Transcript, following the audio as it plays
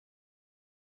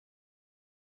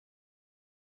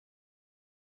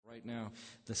Right now,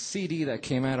 the CD that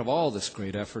came out of all this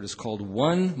great effort is called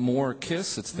One More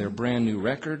Kiss. It's their brand new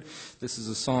record. This is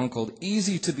a song called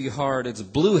Easy to Be Hard. It's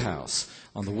Bluehouse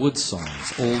on the Wood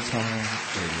Songs Old Time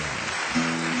Radio.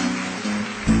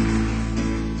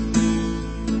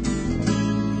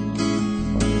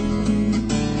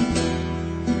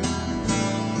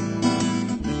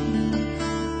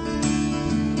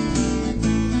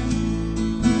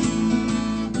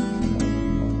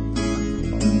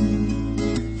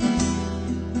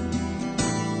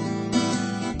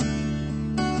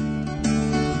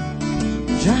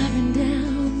 Driving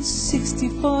down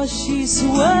 64, she's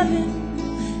swerving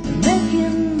and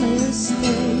making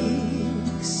mistakes.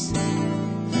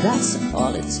 That's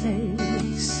all it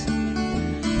takes.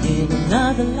 In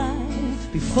another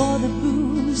life, before the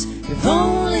booze, if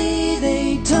only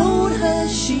they told her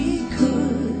she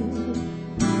could,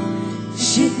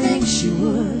 she thinks she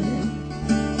would.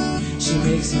 She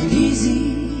makes it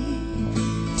easy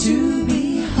to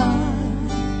be hard,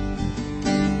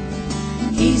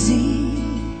 easy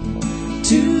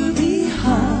to be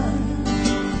hard,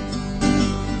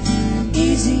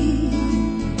 easy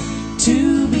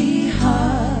to be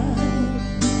hard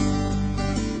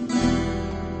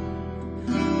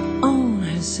on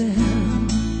herself.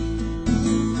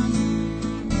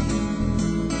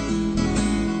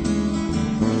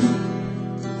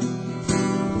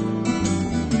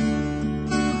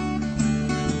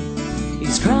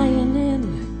 He's crying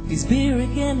in his beer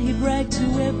again. He bragged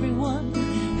to everyone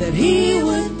that he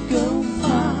would go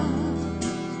far,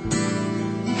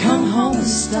 come home a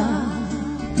star.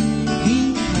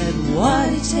 He had what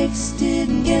it takes,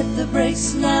 didn't get the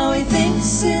breaks. Now he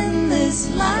thinks in this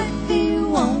life he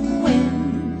won't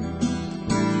win,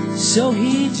 so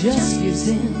he just gives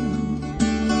in.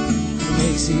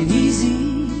 Makes it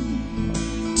easy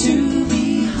to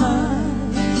be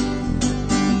hard,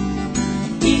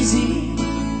 easy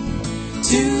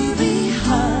to be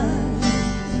hard,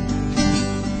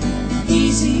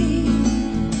 easy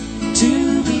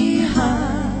to be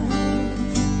hard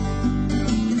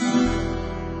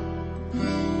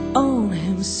on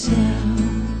himself.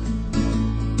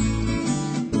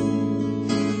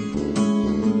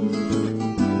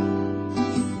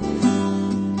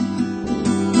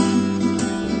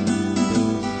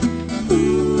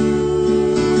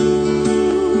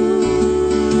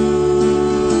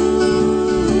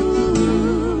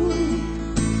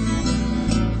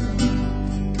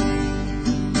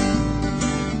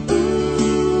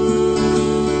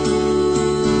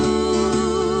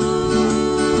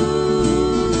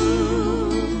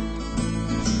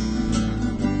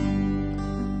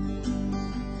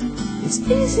 It's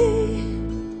easy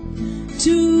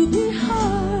to be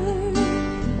hard,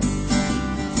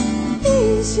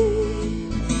 easy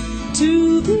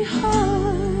to be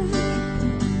hard,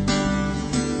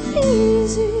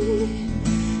 easy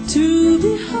to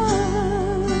be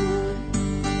hard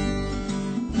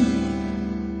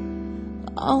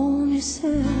on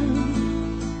yourself.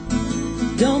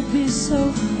 Don't be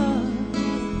so hard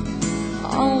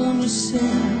on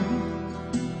yourself,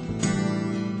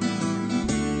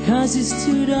 'cause it's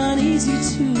too darn easy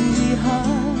to be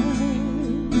hard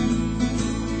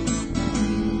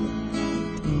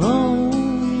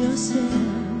on yourself.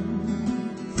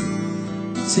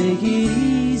 Take it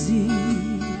easy.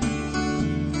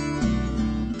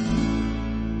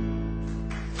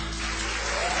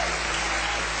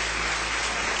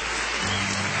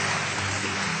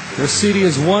 Their CD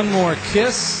is One More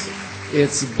Kiss.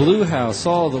 It's Bluehouse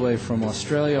all the way from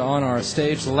Australia on our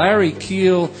stage. Larry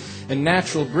Keel and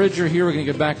Natural Bridger here. We're going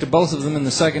to get back to both of them in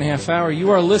the second half hour. You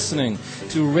are listening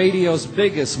to radio's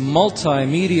biggest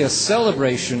multimedia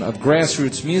celebration of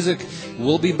grassroots music.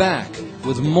 We'll be back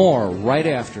with more right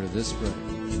after this break.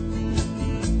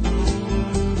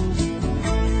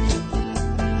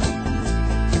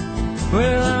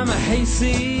 Well, I'm a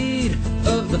hayseed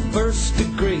of the first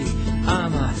degree.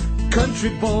 I'm a country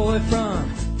boy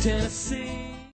from Tennessee.